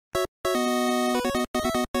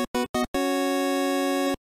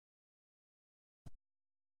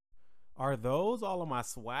Are those all of my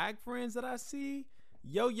swag friends that I see?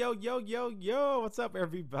 Yo, yo, yo, yo, yo. What's up,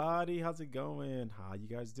 everybody? How's it going? How you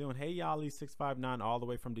guys doing? Hey, Yali659 all the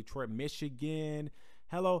way from Detroit, Michigan.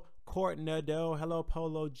 Hello, Courtnado. Hello,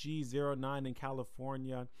 Polo G09 in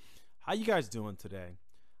California. How you guys doing today?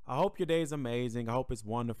 I hope your day is amazing. I hope it's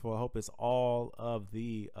wonderful. I hope it's all of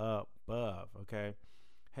the above, okay?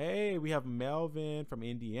 Hey, we have Melvin from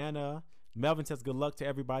Indiana. Melvin says, good luck to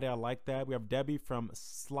everybody. I like that. We have Debbie from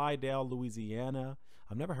Slidell, Louisiana.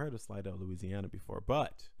 I've never heard of Slidell, Louisiana before,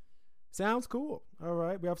 but sounds cool. All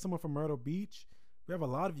right. We have someone from Myrtle Beach. We have a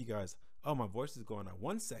lot of you guys. Oh, my voice is going on.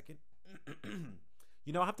 1 second.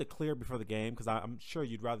 You know, I have to clear before the game because I'm sure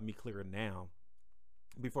you'd rather me clear it now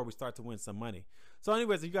before we start to win some money. So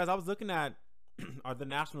anyways, you guys, I was looking at are the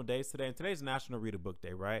national days today, and today's National Read a Book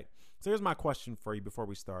Day, right? So here's my question for you before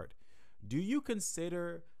we start. Do you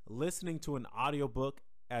consider listening to an audiobook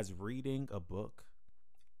as reading a book?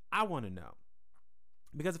 I want to know.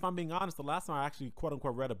 Because if I'm being honest, the last time I actually quote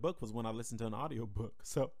unquote read a book was when I listened to an audiobook.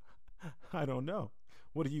 So I don't know.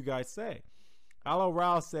 What do you guys say? Alo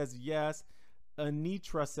Rao says yes.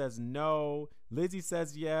 Anitra says no. Lizzie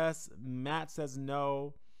says yes. Matt says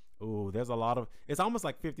no. Ooh, there's a lot of, it's almost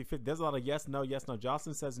like 50-50. There's a lot of yes, no, yes, no.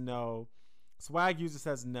 Jocelyn says no. Swag user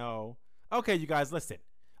says no. Okay, you guys, listen.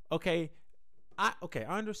 Okay, I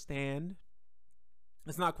understand.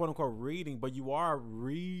 It's not quote unquote reading, but you are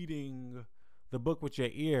reading the book with your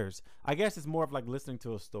ears. I guess it's more of like listening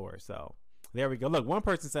to a story. So there we go. Look, one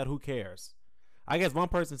person said, who cares? I guess one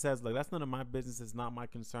person says, look, that's none of my business. It's not my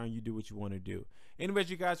concern. You do what you want to do. Anyways,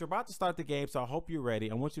 you guys, we're about to start the game, so I hope you're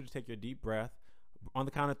ready. I want you to take your deep breath. On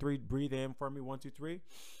the count of 3, breathe in for me. 1, 2, 3.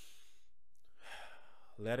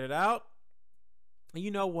 Let it out. And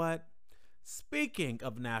you know what? Speaking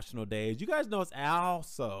of national days, you guys know it's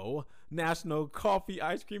also National Coffee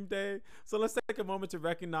Ice Cream Day. So let's take a moment to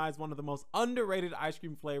recognize one of the most underrated ice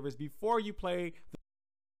cream flavors before you play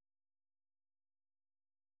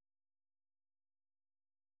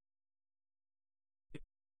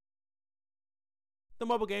the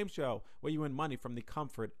mobile game show where you win money from the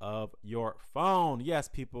comfort of your phone. Yes,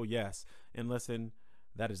 people, yes. And listen,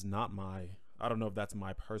 that is not I don't know if that's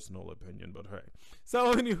my personal opinion, but hey.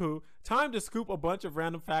 So anywho, time to scoop a bunch of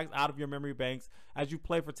random facts out of your memory banks as you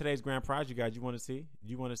play for today's grand prize. You guys, you want to see?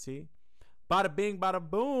 You want to see? Bada bing, bada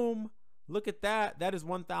boom. Look at that. That is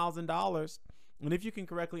 $1,000. And if you can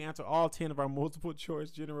correctly answer all 10 of our multiple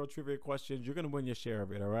choice general trivia questions, you're going to win your share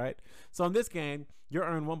of it, all right? So in this game, you'll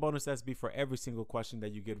earn 1 bonus SB for every single question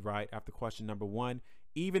that you get right after question number 1,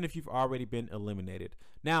 even if you've already been eliminated.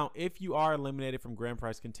 Now, if you are eliminated from grand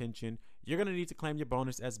prize contention, you're going to need to claim your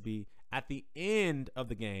bonus SB at the end of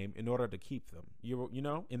the game in order to keep them. You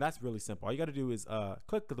know, and that's really simple. All you got to do is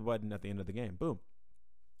click the button at the end of the game. Boom.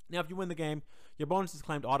 Now, if you win the game, your bonus is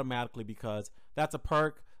claimed automatically because that's a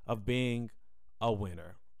perk of being a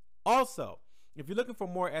winner. Also, if you're looking for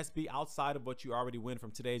more SB outside of what you already win from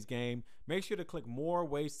today's game, make sure to click more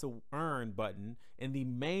ways to earn button in the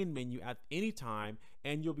main menu at any time,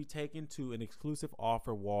 and you'll be taken to an exclusive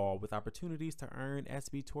offer wall with opportunities to earn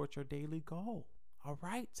SB towards your daily goal. All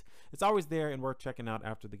right. It's always there and worth checking out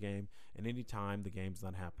after the game and anytime the game's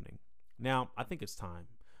not happening. Now, I think it's time.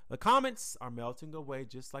 The comments are melting away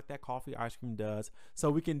just like that coffee ice cream does, so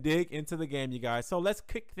we can dig into the game, you guys. So let's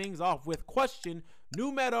kick things off with question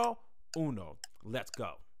numero uno. Let's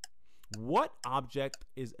go. What object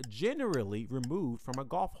is generally removed from a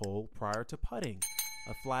golf hole prior to putting?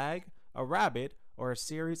 A flag, a rabbit, or a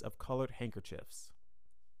series of colored handkerchiefs?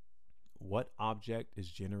 What object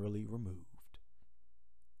is generally removed?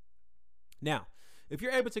 Now, if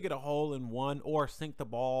you're able to get a hole in one or sink the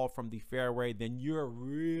ball from the fairway, then you're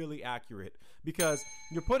really accurate because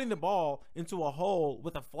you're putting the ball into a hole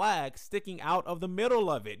with a flag sticking out of the middle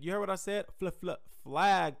of it. You heard what I said?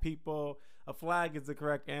 Flag, people. A flag is the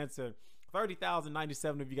correct answer.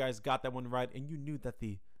 30,097 of you guys got that one right, and you knew that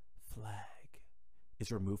the flag is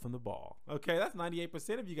removed from the ball. Okay, that's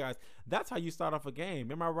 98% of you guys. That's how you start off a game.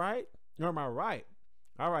 Am I right? Or am I right?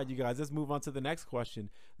 All right, you guys, let's move on to the next question.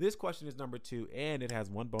 This question is number 2, and it has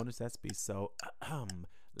 1 bonus SB, so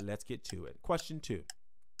let's get to it. Question 2.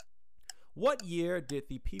 What year did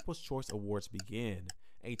the People's Choice Awards begin?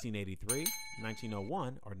 1883,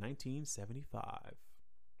 1901, or 1975?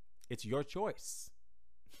 It's your choice,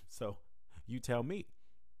 so you tell me.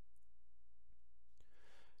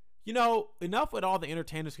 You know, enough with all the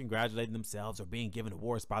entertainers congratulating themselves or being given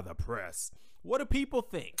awards by the press. What do people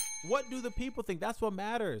think? What do the people think? That's what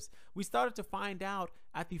matters. We started to find out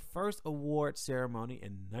at the first award ceremony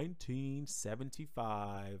in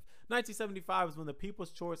 1975. 1975 is when the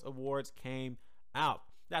People's Choice Awards came out.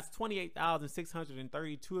 That's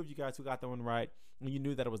 28,632 of you guys who got that one right. And you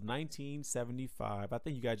knew that it was 1975. I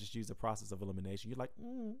think you guys just used the process of elimination. You're like,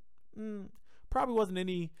 probably wasn't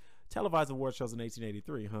any televised award shows in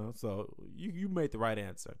 1883, huh? So you made the right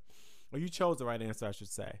answer. Or you chose the right answer, I should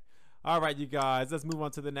say. All right, you guys, let's move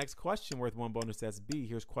on to the next question worth 1 bonus SB.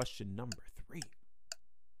 Here's question number 3.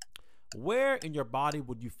 Where in your body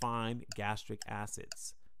would you find gastric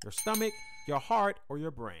acids? Your stomach, your heart, or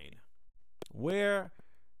your brain? Where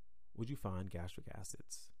would you find gastric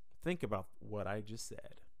acids? Think about what I just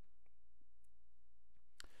said.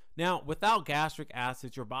 Now, without gastric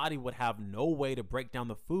acids, your body would have no way to break down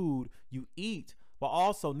the food you eat while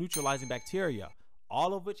also neutralizing bacteria,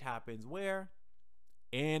 all of which happens where?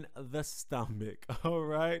 In the stomach. All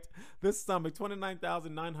right, the stomach.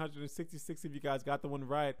 29,966 of you guys got the one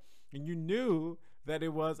right, and you knew that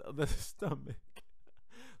it was the stomach.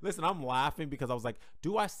 Listen, I'm laughing because I was like,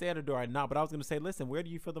 do I say it or do I not? But I was going to say, listen, where do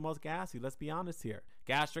you feel the most gassy? Let's be honest here.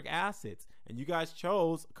 Gastric acids. And you guys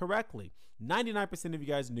chose correctly. 99% of you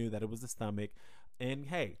guys knew that it was the stomach. And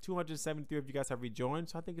hey, 273 of you guys have rejoined,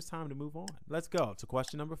 so I think it's time to move on. Let's go to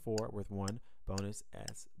question number 4 worth 1 bonus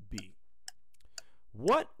SB.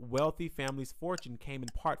 What wealthy family's fortune came in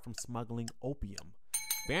part from smuggling opium?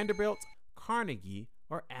 Vanderbilt, Carnegie,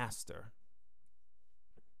 or Astor?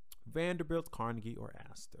 Vanderbilt, Carnegie, or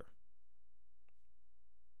Astor?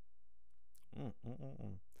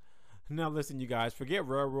 Now listen, you guys, forget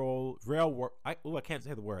I can't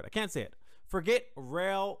say the word. I can't say it. Forget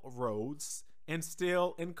railroads and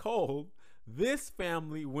steel and coal. This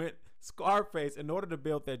family went Scarface in order to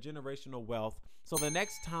build their generational wealth. So the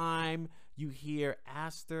next time you hear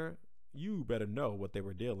Astor, you better know what they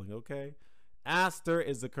were dealing, okay? Astor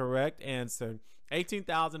is the correct answer.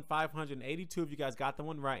 18,582 of you guys got the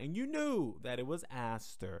one right, and you knew that it was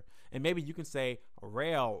Astor. And maybe you can say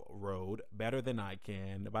railroad better than I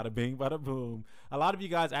can. Bada bing, bada boom. A lot of you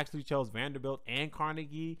guys actually chose Vanderbilt and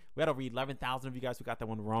Carnegie. We had over 11,000 of you guys who got that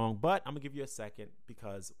one wrong, but I'm gonna give you a second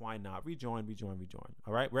because why not? Rejoin.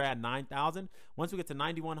 All right, we're at 9,000. Once we get to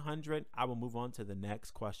 9,100, I will move on to the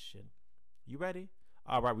next question. You ready?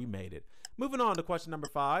 All right, we made it. Moving on to question number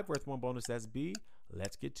 5, worth 1 bonus SB.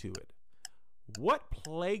 Let's get to it. What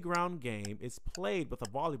playground game is played with a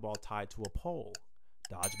volleyball tied to a pole?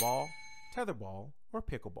 Dodgeball, tetherball, or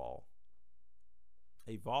pickleball?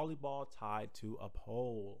 A volleyball tied to a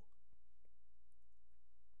pole.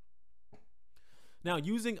 Now,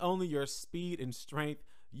 using only your speed and strength,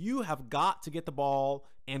 you have got to get the ball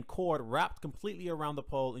and cord wrapped completely around the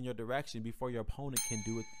pole in your direction before your opponent can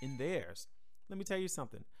do it in theirs. Let me tell you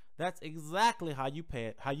something. That's exactly how you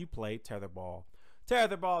play tetherball.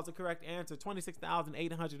 Tetherball is the correct answer.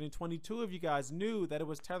 26,822 of you guys knew that it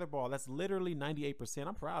was tetherball. That's literally 98%.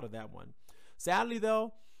 I'm proud of that one. Sadly,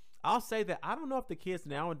 though, I'll say that I don't know if the kids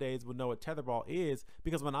nowadays would know what tetherball is,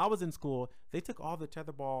 because when I was in school, they took all the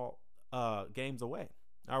tetherball games away.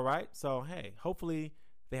 All right. So, hey, hopefully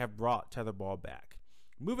they have brought tetherball back.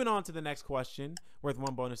 Moving on to the next question, worth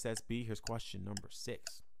 1 bonus SB. Here's question number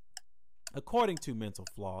 6. According to Mental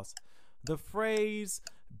Floss, the phrase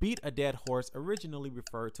beat a dead horse originally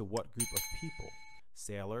referred to what group of people?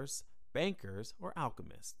 Sailors, bankers, or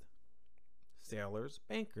alchemists? Sailors,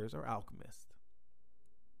 bankers, or alchemists?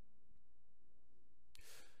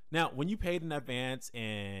 Now, when you paid in advance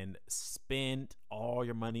and spent all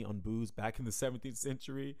your money on booze back in the 17th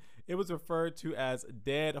century, it was referred to as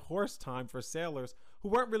dead horse time for sailors who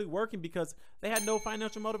weren't really working because they had no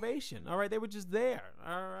financial motivation. All right, they were just there.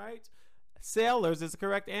 All right. Sailors is the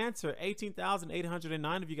correct answer.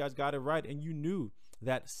 18,809 of you guys got it right, and you knew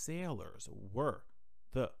that sailors were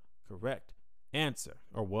the correct answer,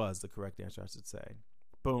 or was the correct answer, I should say.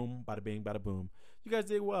 Boom, bada bing, bada boom. You guys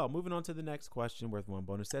did well. Moving on to the next question, worth 1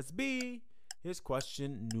 bonus SB. Here's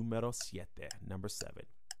question numero 7, number 7.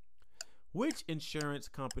 Which insurance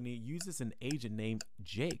company uses an agent named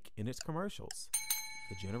Jake in its commercials?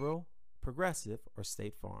 The General, Progressive, or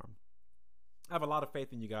State Farm? I have a lot of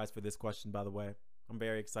faith in you guys for this question, by the way. I'm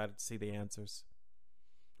very excited to see the answers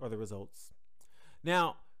or the results.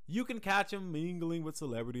 Now, you can catch him mingling with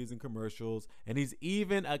celebrities in commercials, and he's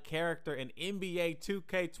even a character in NBA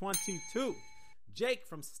 2K22. Jake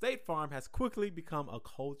from State Farm has quickly become a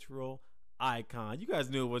cultural icon. You guys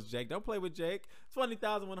knew it was Jake. Don't play with Jake.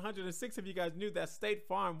 20,106 of you guys knew that State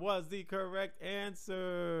Farm was the correct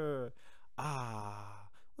answer.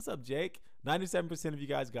 What's up, Jake? 97% of you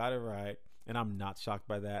guys got it right. And I'm not shocked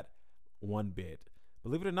by that one bit.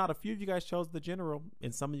 Believe it or not, a few of you guys chose the General,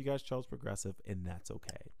 and some of you guys chose Progressive, and that's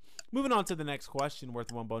okay. Moving on to the next question,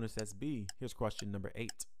 worth 1 bonus SB. Here's question number 8.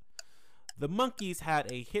 The Monkees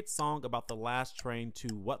had a hit song about the last train to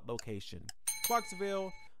what location?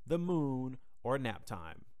 Clarksville, the moon, or nap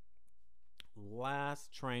time?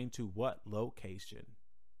 Last train to what location?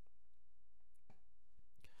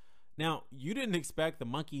 Now, you didn't expect the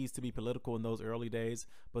Monkees to be political in those early days,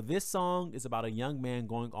 but this song is about a young man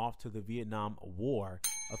going off to the Vietnam War,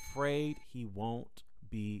 afraid he won't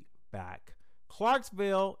be back.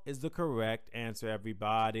 Clarksville is the correct answer,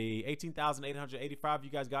 everybody. 18,885, you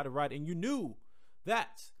guys got it right, and you knew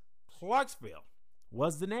that Clarksville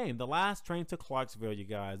was the name. The last train to Clarksville, you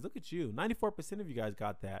guys. Look at you. 94% of you guys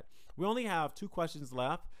got that. We only have 2 questions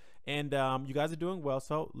left, and you guys are doing well,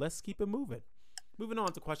 so let's keep it moving. Moving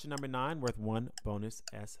on to question number 9, worth 1 bonus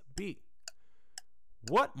SB.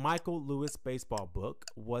 What Michael Lewis baseball book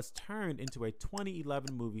was turned into a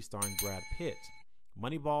 2011 movie starring Brad Pitt?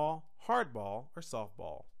 Moneyball, Hardball, or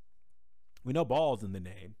Softball? We know ball's in the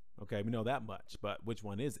name. Okay, we know that much, but which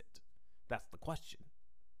one is it? That's the question.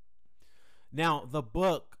 Now, the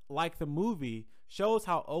book, like the movie, shows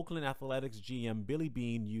how Oakland Athletics GM Billy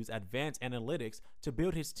Beane used advanced analytics to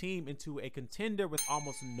build his team into a contender with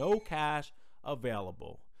almost no cash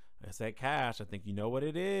available. I said cash. I think you know what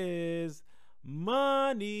it is.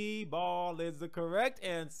 Moneyball is the correct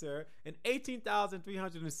answer. And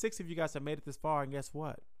 18,306 of you guys have made it this far. And guess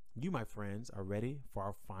what? You, my friends, are ready for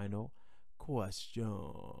our final question.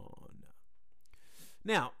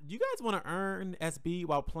 Now, do you guys want to earn SB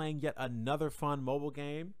while playing yet another fun mobile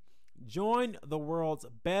game? Join the world's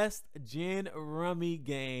best gin rummy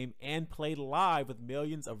game and play live with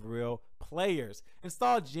millions of real players.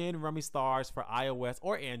 Install Gin Rummy Stars for iOS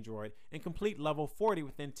or Android and complete level 40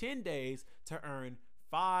 within 10 days to earn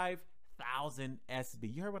 5,000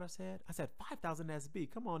 SB. You heard what I said? I said 5,000 SB.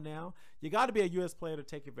 Come on now. You got to be a US player to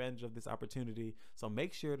take advantage of this opportunity. So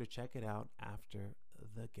make sure to check it out after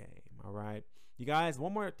the game. All right. You guys,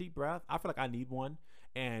 one more deep breath. I feel like I need one.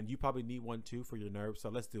 And you probably need one too for your nerves. So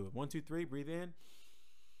let's do it. 1, 2, 3. Breathe in.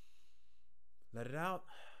 Let it out.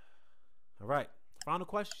 All right. Final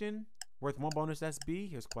question. Worth 1 bonus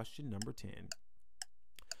SB. Here's question number 10.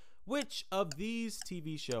 Which of these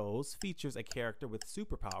TV shows features a character with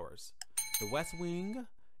superpowers? The West Wing,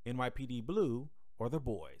 NYPD Blue, or The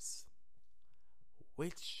Boys?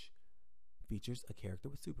 Which features a character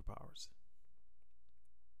with superpowers?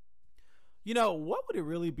 You know, what would it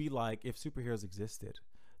really be like if superheroes existed?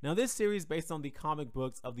 Now, this series, based on the comic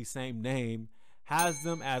books of the same name, has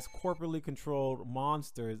them as corporately controlled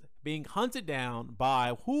monsters being hunted down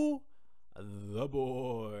by who? The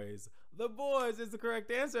Boys. The Boys is the correct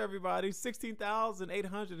answer, everybody.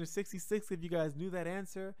 16,866 if you guys knew that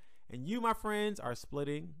answer. And you, my friends, are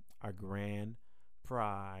splitting our grand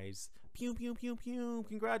prize. Pew, pew, pew, pew.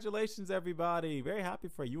 Congratulations, everybody. Very happy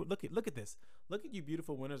for you. Look at this. Look at you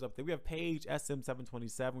beautiful winners up there. We have Paige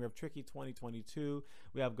SM727. We have Tricky 2022.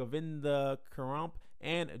 We have Govinda Karamp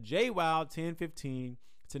and JWow 1015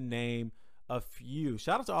 to name a few.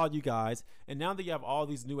 Shout out to all you guys. And now that you have all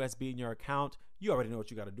these new SB in your account, you already know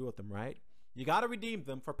what you got to do with them, right? You got to redeem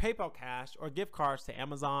them for PayPal Cash or gift cards to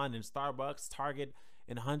Amazon and Starbucks, Target,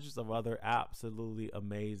 and hundreds of other absolutely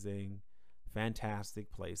amazing,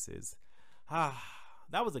 fantastic places.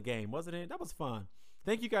 That was a game, wasn't it? That was fun.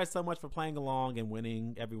 Thank you guys so much for playing along and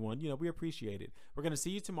winning, everyone. You know, we appreciate it. We're going to see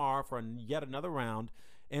you tomorrow for yet another round.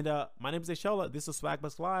 And my name is Desola. This is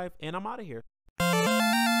Swagbucks Live, and I'm out of here.